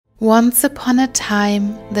Once upon a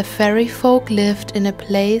time, the fairy folk lived in a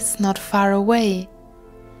place not far away,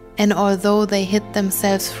 and although they hid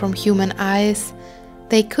themselves from human eyes,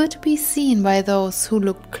 they could be seen by those who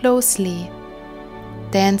looked closely,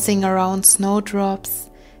 dancing around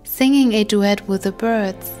snowdrops, singing a duet with the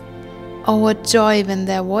birds. Oh, what joy when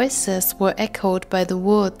their voices were echoed by the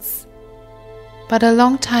woods. But a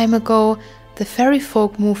long time ago, the fairy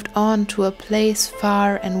folk moved on to a place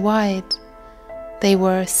far and wide. They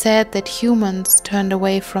were sad that humans turned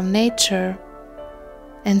away from nature,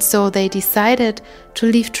 and so they decided to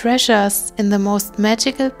leave treasures in the most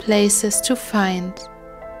magical places to find.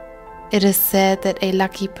 It is said that a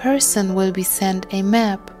lucky person will be sent a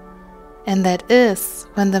map, and that is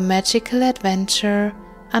when the magical adventure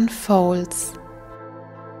unfolds.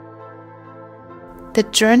 The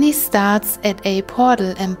journey starts at a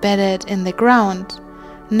portal embedded in the ground,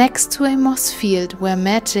 next to a moss field where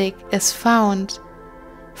magic is found.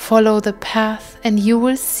 Follow the path and you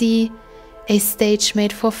will see a stage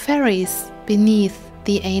made for fairies beneath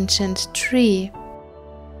the ancient tree.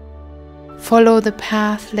 Follow the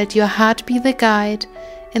path, let your heart be the guide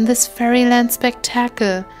in this fairyland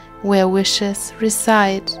spectacle where wishes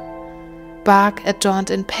reside. Bark adorned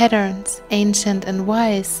in patterns, ancient and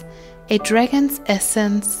wise, a dragon's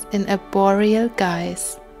essence in a boreal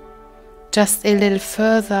guise. Just a little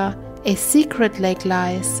further, a secret lake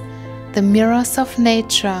lies, the mirrors of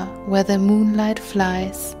nature where the moonlight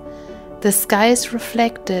flies. The sky is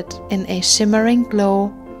reflected in a shimmering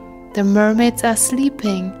glow, the mermaids are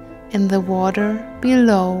sleeping in the water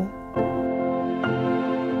below.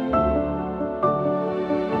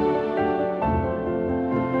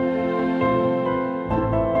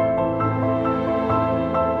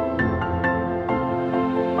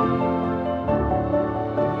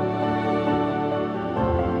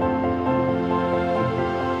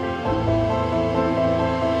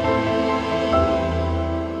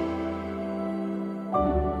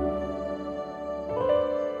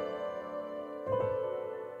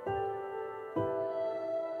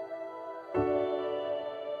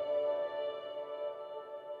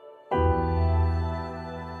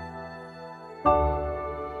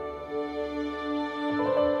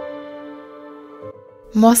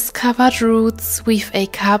 Moss-covered roots weave a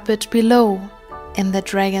carpet below, in the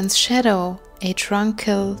dragon's shadow a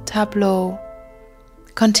tranquil tableau.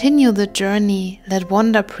 Continue the journey, let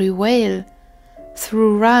wonder prevail,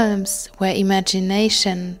 through realms where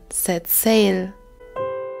imagination sets sail.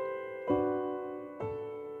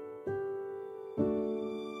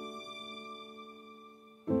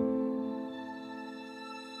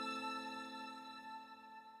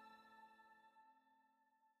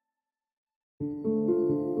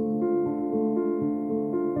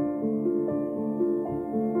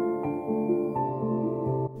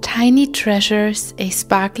 Tiny treasures, a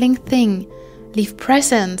sparkling thing, leave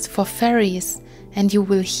presents for fairies, and you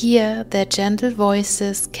will hear their gentle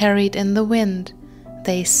voices carried in the wind.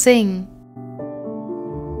 They sing.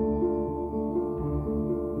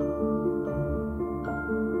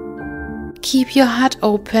 Keep your heart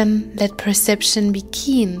open, let perception be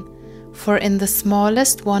keen, for in the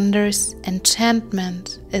smallest wonders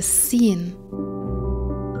enchantment is seen.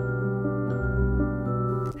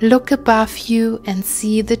 Look above you and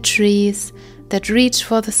see the trees that reach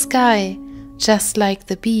for the sky, just like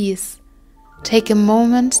the bees. Take a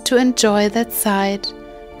moment to enjoy that sight,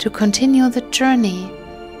 to continue the journey,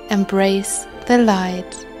 embrace the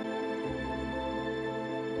light.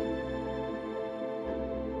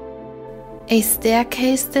 A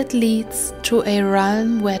staircase that leads to a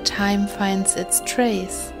realm where time finds its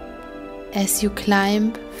trace. As you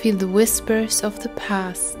climb, feel the whispers of the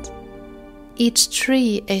past. Each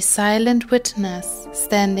tree a silent witness,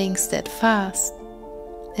 standing steadfast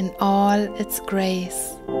in all its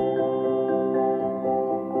grace.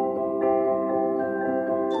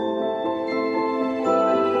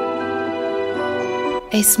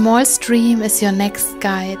 A small stream is your next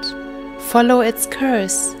guide. Follow its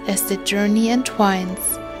course as the journey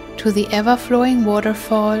entwines to the ever-flowing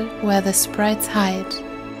waterfall where the sprites hide.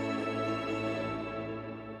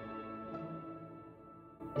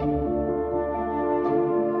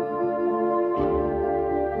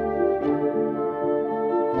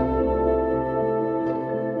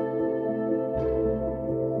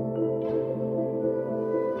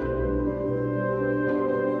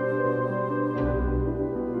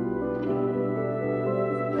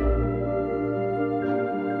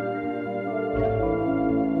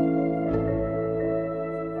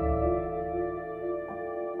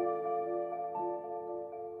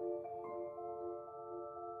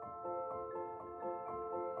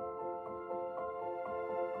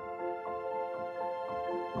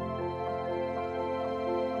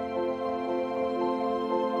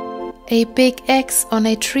 A big X on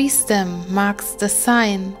a tree stem marks the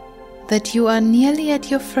sign that you are nearly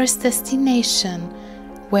at your first destination,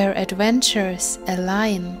 where adventures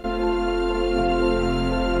align.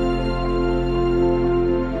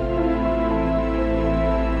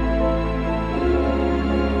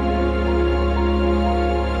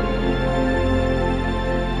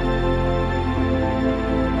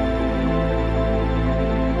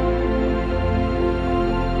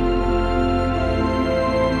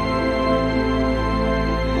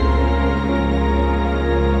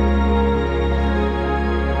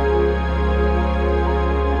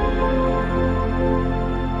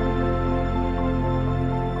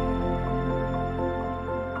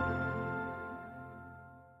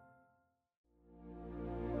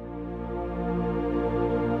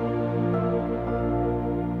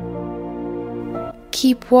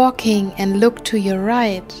 Keep walking and look to your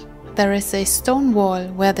right. There is a stone wall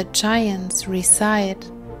where the giants reside.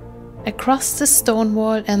 Across the stone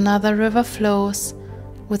wall another river flows,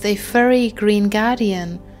 with a furry green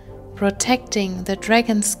guardian, protecting the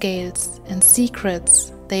dragon scales and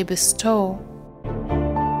secrets they bestow.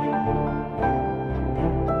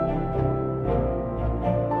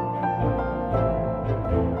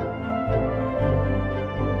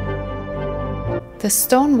 The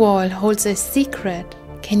stone wall holds a secret.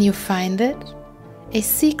 Can you find it? A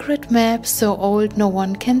secret map so old no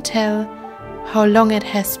one can tell how long it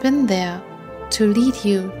has been there to lead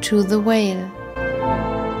you to the whale.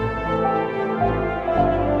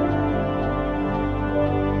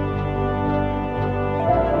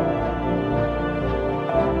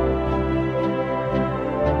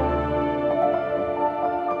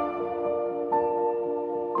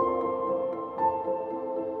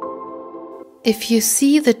 If you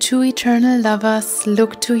see the two eternal lovers,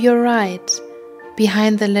 look to your right.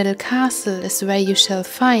 Behind the little castle is where you shall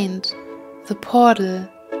find the portal.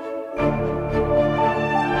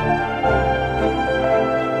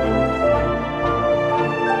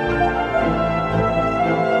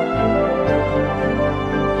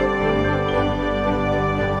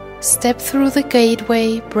 Step through the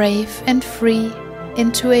gateway, brave and free,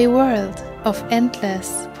 into a world of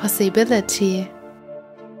endless possibility.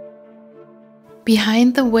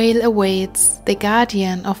 Behind the whale awaits the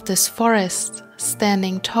guardian of this forest,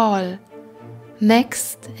 standing tall.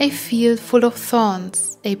 Next, a field full of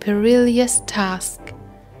thorns, a perilous task.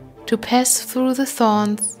 To pass through the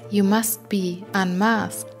thorns, you must be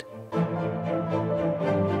unmasked.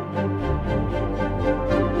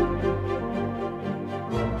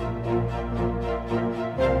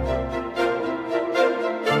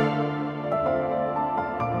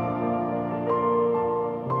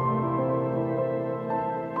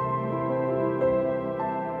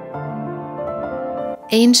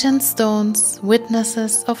 Ancient stones,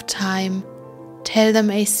 witnesses of time, tell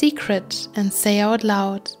them a secret and say out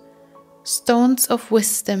loud, stones of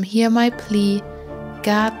wisdom, hear my plea,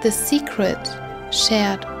 guard the secret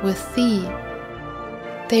shared with thee.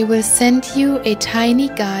 They will send you a tiny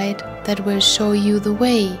guide that will show you the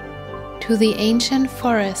way. To the ancient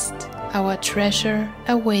forest our treasure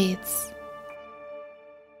awaits.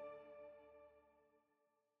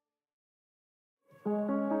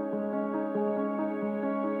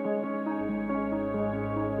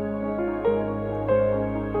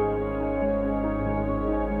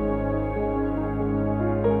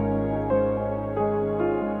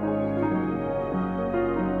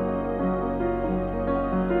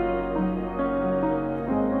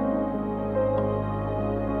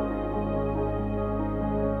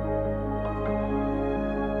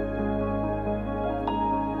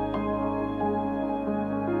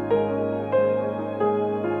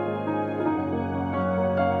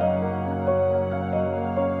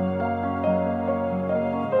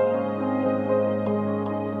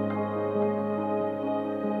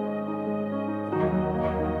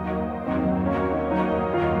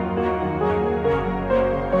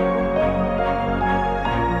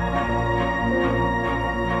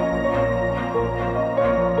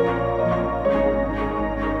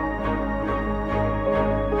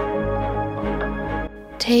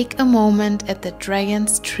 Take a moment at the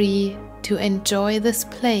dragon's tree to enjoy this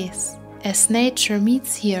place, as nature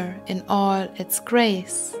meets here in all its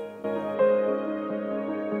grace.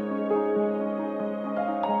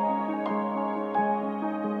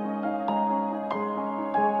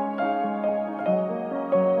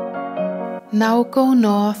 Now go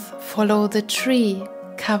north, follow the tree,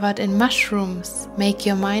 covered in mushrooms, make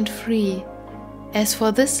your mind free. As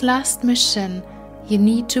for this last mission, you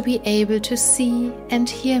need to be able to see and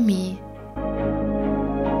hear me.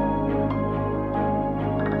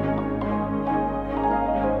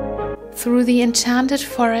 Through the enchanted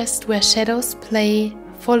forest where shadows play,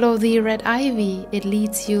 follow the red ivy, it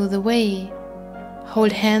leads you the way.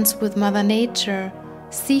 Hold hands with Mother Nature,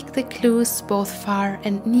 seek the clues both far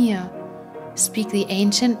and near. Speak the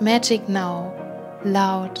ancient magic now,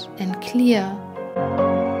 loud and clear.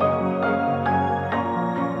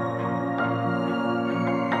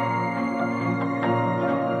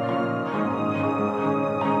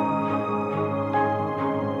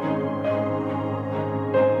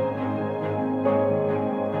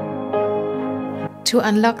 To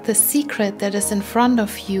unlock the secret that is in front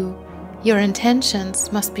of you, your intentions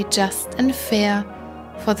must be just and fair.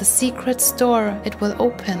 For the secret's door it will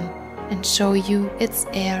open and show you its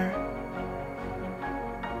air.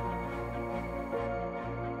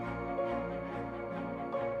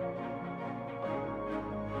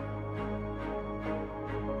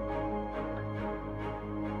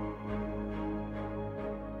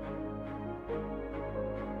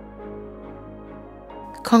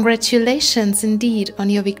 Congratulations indeed on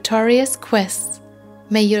your victorious quest.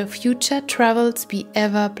 May your future travels be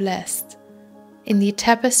ever blessed. In the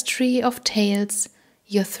tapestry of tales,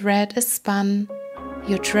 your thread is spun.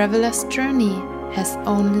 Your traveler's journey has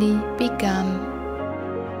only begun.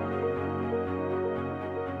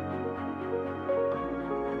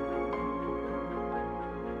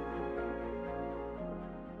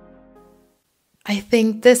 I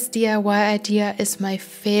think this DIY idea is my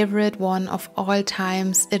favorite one of all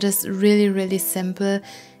times. It is really simple,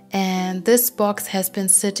 and this box has been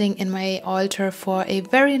sitting in my altar for a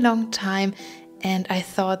very long time, and I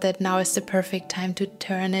thought that now is the perfect time to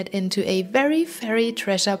turn it into a very fairy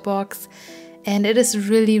treasure box. And it is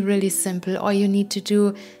really simple. All you need to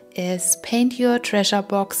do is paint your treasure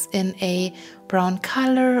box in a brown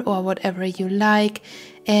color or whatever you like.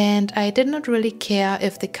 And I did not really care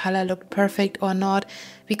if the color looked perfect or not,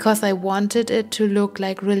 because I wanted it to look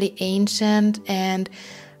like really ancient and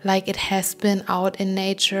like it has been out in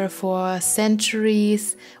nature for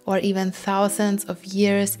centuries or even thousands of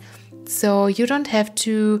years. So you don't have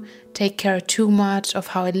to take care too much of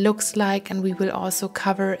how it looks like, and we will also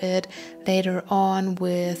cover it later on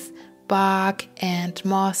with bark and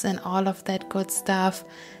moss and all of that good stuff.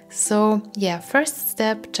 So yeah, first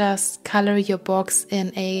step, just color your box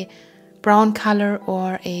in a brown color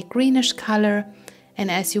or a greenish color.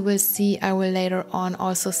 And as you will see, I will later on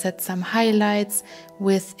also set some highlights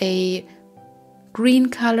with a green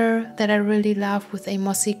color that I really love, with a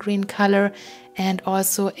mossy green color, and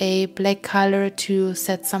also a black color to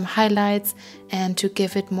set some highlights and to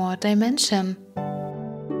give it more dimension.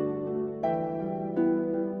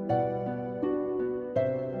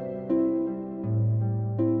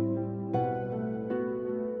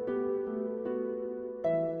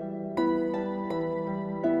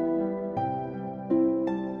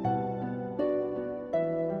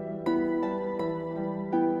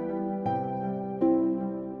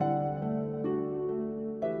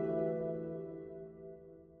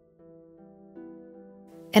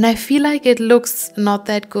 And I feel like it looks not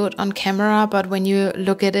that good on camera, but when you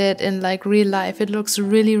look at it in like real life, it looks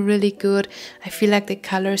really good. I feel like the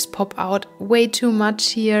colors pop out way too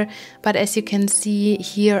much here, but as you can see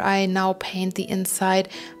here, I now paint the inside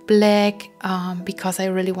black because I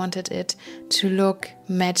really wanted it to look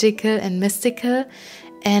magical and mystical.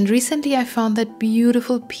 And recently I found that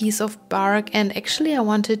beautiful piece of bark, and actually I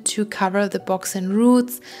wanted to cover the box in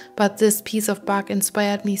roots, but this piece of bark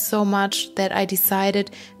inspired me so much that I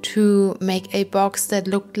decided to make a box that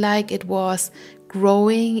looked like it was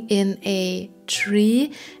growing in a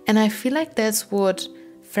tree. And I feel like that's what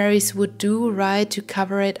fairies would do, right? To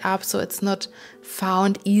cover it up so it's not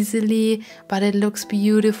found easily, but it looks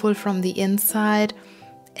beautiful from the inside.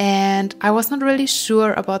 And I was not really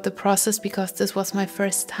sure about the process because this was my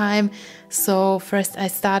first time. So first I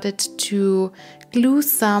started to glue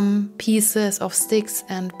some pieces of sticks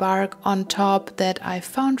and bark on top that I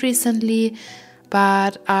found recently,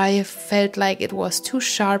 but I felt like it was too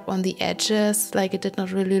sharp on the edges, like it did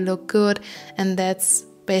not really look good. And that's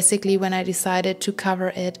basically when I decided to cover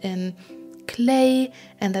it in clay,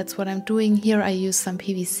 and that's what I'm doing here. I use some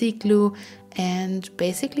PVC glue and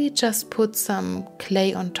basically just put some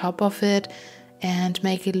clay on top of it and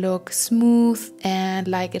make it look smooth and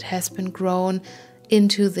like it has been grown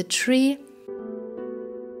into the tree.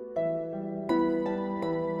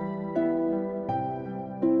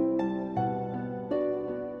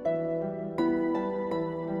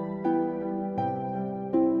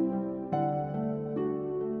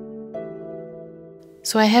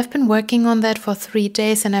 So I have been working on that for 3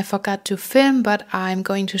 days and I forgot to film, but I'm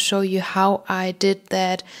going to show you how I did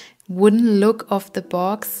that wooden look of the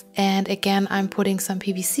box. And again, I'm putting some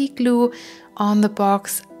PVC glue on the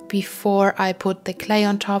box before I put the clay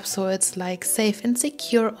on top, so it's like safe and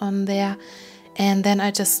secure on there. And then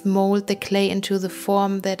I just mold the clay into the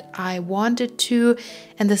form that I wanted to.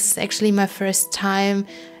 And this is actually my first time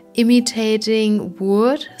imitating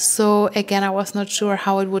wood. So again, I was not sure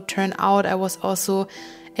how it would turn out. I was also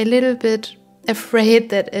a little bit afraid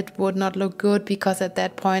that it would not look good, because at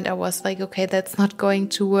that point I was like, okay, that's not going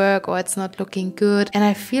to work, or it's not looking good. And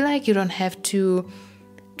I feel like you don't have to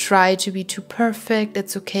try to be too perfect.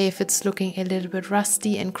 It's okay if it's looking a little bit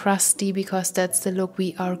rusty and crusty, because that's the look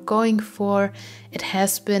we are going for. It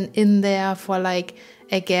has been in there for like,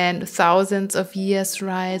 again, thousands of years,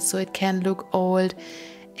 right? So it can look old.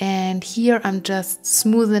 And here I'm just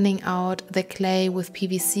smoothing out the clay with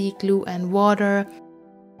PVC glue and water.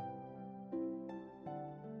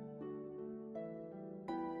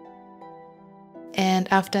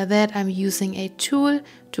 And after that, I'm using a tool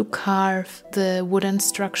to carve the wooden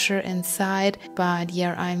structure inside. But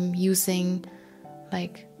yeah, I'm using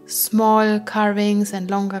like small carvings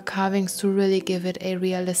and longer carvings to really give it a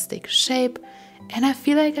realistic shape. And I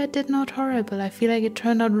feel like I did not horrible. I feel like it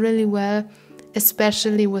turned out really well,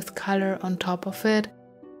 especially with color on top of it.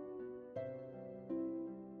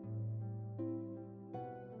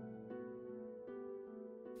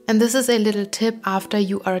 And this is a little tip after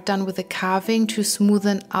you are done with the carving to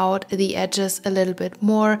smoothen out the edges a little bit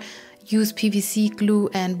more. Use PVC glue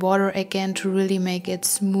and water again to really make it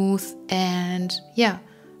smooth and yeah,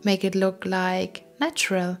 make it look like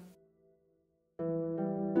natural.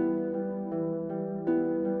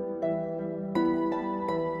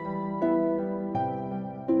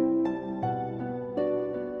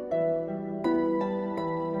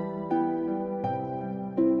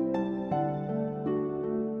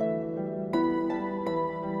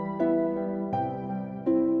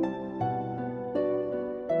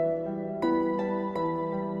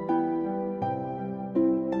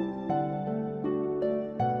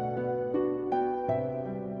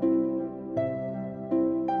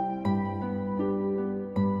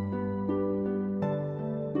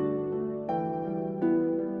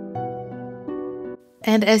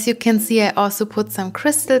 And as you can see, I also put some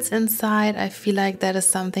crystals inside. I feel like that is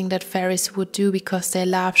something that fairies would do because they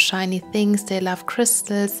love shiny things, they love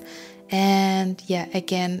crystals. And yeah,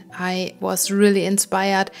 again, I was really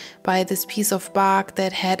inspired by this piece of bark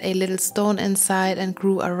that had a little stone inside and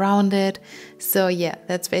grew around it. So yeah,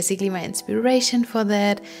 that's basically my inspiration for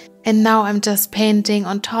that. And now I'm just painting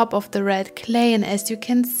on top of the red clay, and as you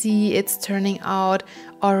can see, it's turning out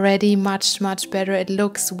already much better. It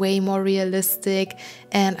looks way more realistic,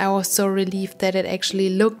 and I was so relieved that it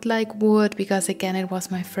actually looked like wood, because again, it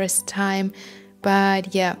was my first time.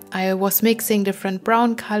 But yeah, I was mixing different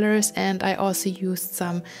brown colors, and I also used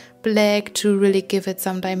some black to really give it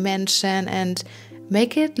some dimension and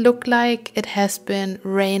make it look like it has been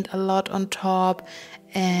rained a lot on top,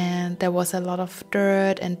 and there was a lot of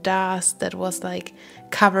dirt and dust that was like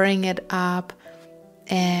covering it up.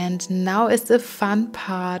 And now is the fun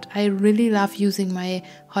part. I really love using my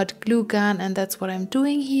hot glue gun, and that's what I'm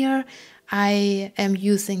doing here. I am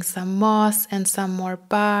using some moss and some more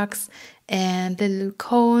bugs and little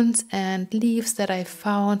cones and leaves that I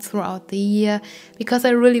found throughout the year, because I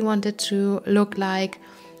really wanted to look like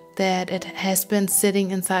that it has been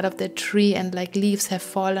sitting inside of the tree and like leaves have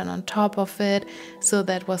fallen on top of it. So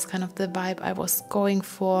that was kind of the vibe I was going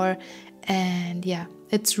for. And yeah,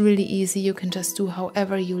 it's really easy. You can just do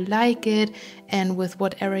however you like it and with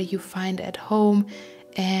whatever you find at home.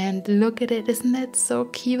 And look at it, isn't that so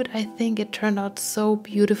cute? I think it turned out so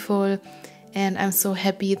beautiful, and I'm so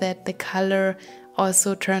happy that the color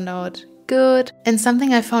also turned out good. And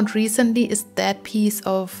something I found recently is that piece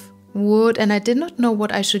of wood, and I did not know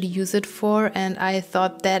what I should use it for, and I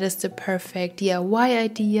thought that is the perfect DIY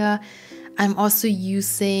idea. I'm also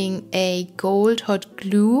using a gold hot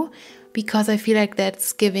glue because I feel like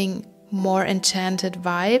that's giving more enchanted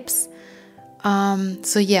vibes.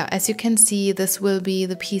 So yeah, as you can see, this will be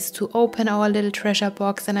the piece to open our little treasure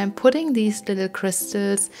box, and I'm putting these little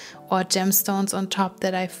crystals or gemstones on top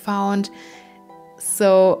that I found.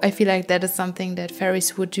 So I feel like that is something that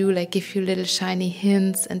fairies would do, like give you little shiny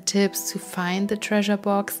hints and tips to find the treasure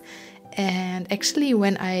box. And actually,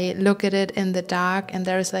 when I look at it in the dark and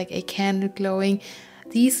there is like a candle glowing,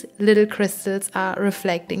 these little crystals are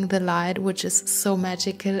reflecting the light, which is so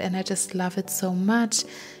magical, and I just love it so much.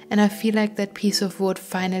 And I feel like that piece of wood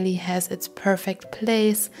finally has its perfect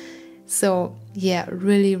place. So yeah,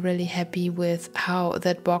 really happy with how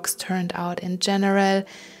that box turned out in general.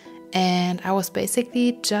 And I was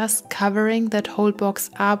basically just covering that whole box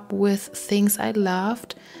up with things I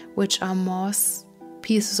loved, which are moss,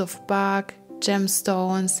 pieces of bark,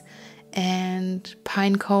 gemstones, and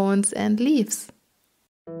pine cones and leaves.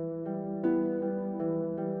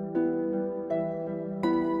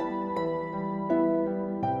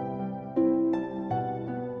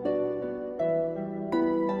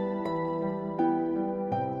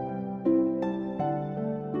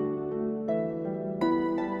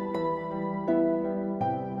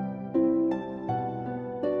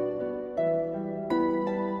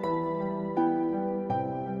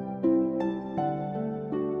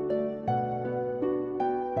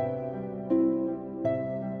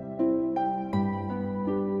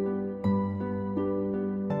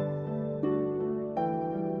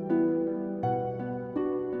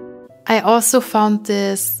 I also found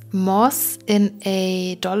this moss in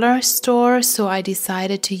a dollar store, so I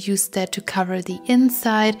decided to use that to cover the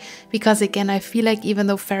inside, because again, I feel like even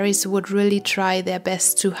though fairies would really try their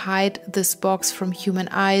best to hide this box from human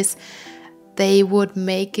eyes, they would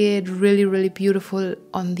make it really, really beautiful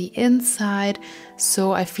on the inside.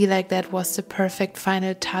 So I feel like that was the perfect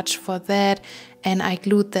final touch for that. And I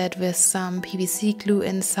glued that with some PVC glue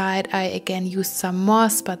inside. I again used some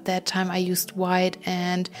moss, but that time I used white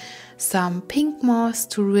and some pink moss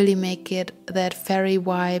to really make it that fairy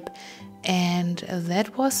vibe. And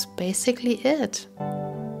that was basically it.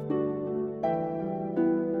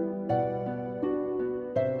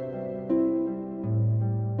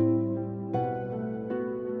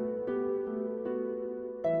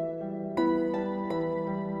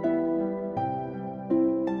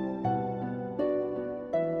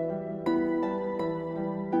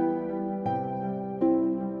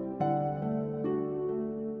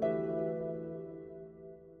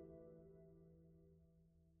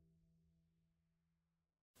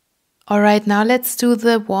 Alright, now let's do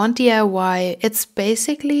the wand DIY. It's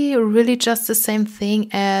basically really just the same thing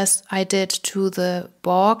as I did to the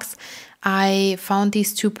box. I found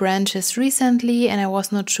these two branches recently and I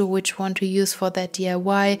was not sure which one to use for that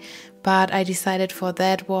DIY, but I decided for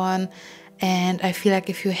that one. And I feel like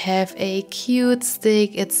if you have a cute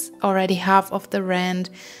stick, it's already half of the rent.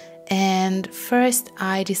 And first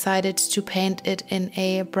I decided to paint it in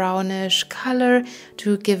a brownish color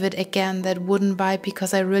to give it again that wooden vibe,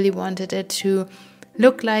 because I really wanted it to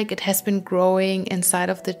look like it has been growing inside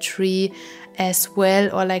of the tree as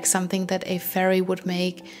well, or like something that a fairy would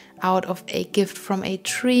make out of a gift from a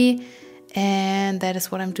tree. And that is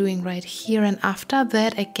what I'm doing right here. And after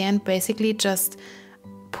that, again, basically just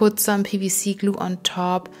put some PVC glue on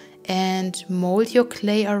top and mold your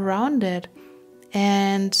clay around it.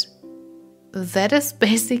 And that is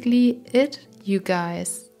basically it, you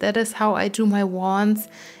guys. That is how I do my wands,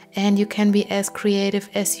 and you can be as creative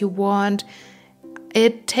as you want.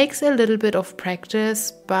 It takes a little bit of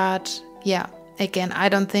practice, but yeah, again, I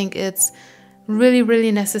don't think it's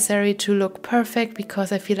really necessary to look perfect,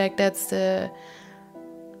 because I feel like that's the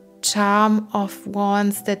charm of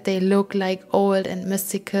wands, that they look like old and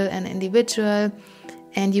mystical and individual.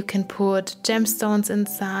 And you can put gemstones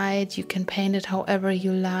inside, you can paint it however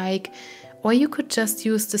you like, or you could just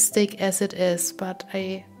use the stick as it is. But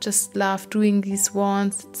I just love doing these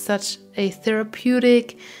wands. It's such a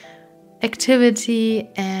therapeutic activity,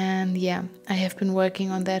 and yeah, I have been working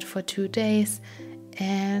on that for 2 days.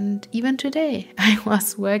 And even today I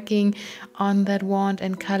was working on that wand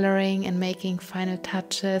and coloring and making final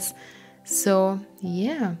touches. So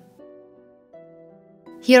yeah.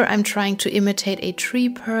 Here I'm trying to imitate a tree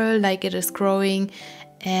pearl, like it is growing,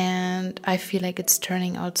 and I feel like it's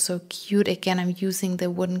turning out so cute. Again, I'm using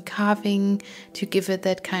the wooden carving to give it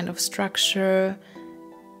that kind of structure.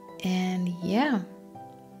 And yeah,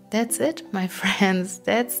 that's it, my friends.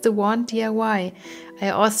 That's the wand DIY. I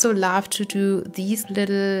also love to do these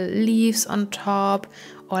little leaves on top,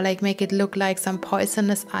 or like make it look like some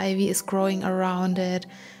poisonous ivy is growing around it.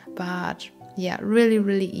 But yeah,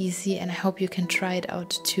 really easy, and I hope you can try it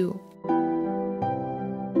out too.